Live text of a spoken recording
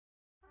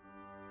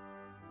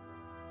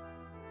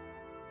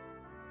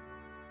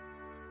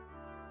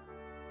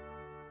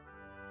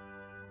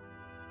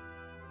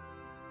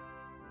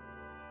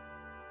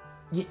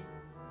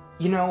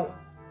You know,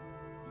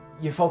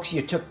 you folks,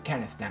 you took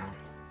Kenneth down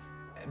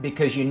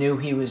because you knew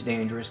he was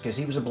dangerous, because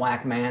he was a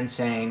black man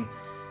saying,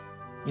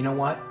 you know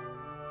what?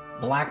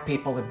 Black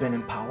people have been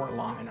in power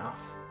long enough.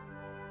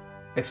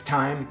 It's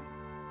time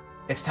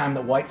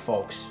that white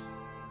folks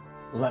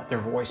let their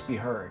voice be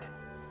heard.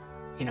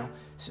 You know,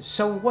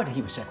 so what?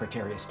 He was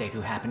Secretary of State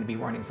who happened to be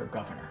running for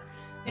governor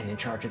and in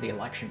charge of the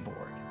election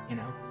board, you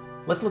know?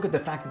 Let's look at the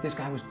fact that this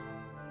guy was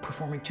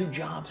performing 2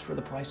 jobs for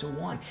the price of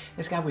 1.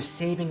 This guy was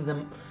saving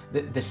them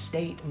the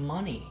state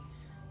money,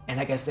 and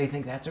I guess they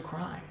think that's a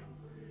crime.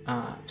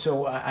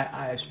 So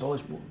I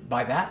suppose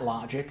by that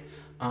logic,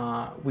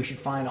 we should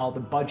find all the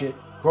budget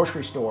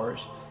grocery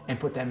stores and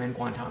put them in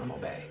Guantanamo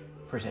Bay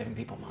for saving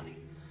people money.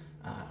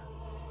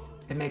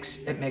 It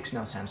makes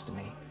no sense to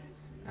me.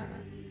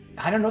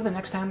 I don't know the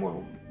next time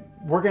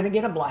we're going to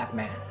get a black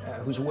man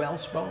who's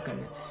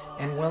well-spoken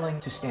and willing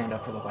to stand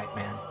up for the white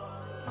man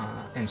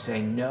and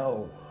say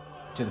no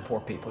to the poor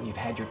people. You've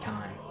had your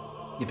time.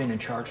 You've been in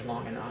charge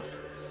long enough.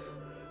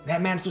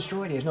 That man's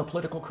destroyed. He has no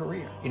political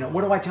career. You know,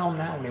 what do I tell him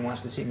now when he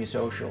wants to see me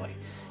socially?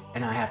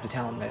 And I have to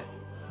tell him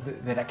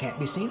that I can't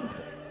be seen with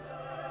him.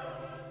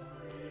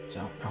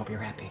 So I hope you're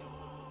happy.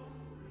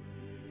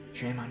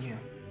 Shame on you.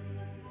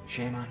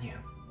 Shame on you.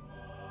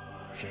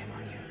 Shame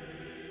on you.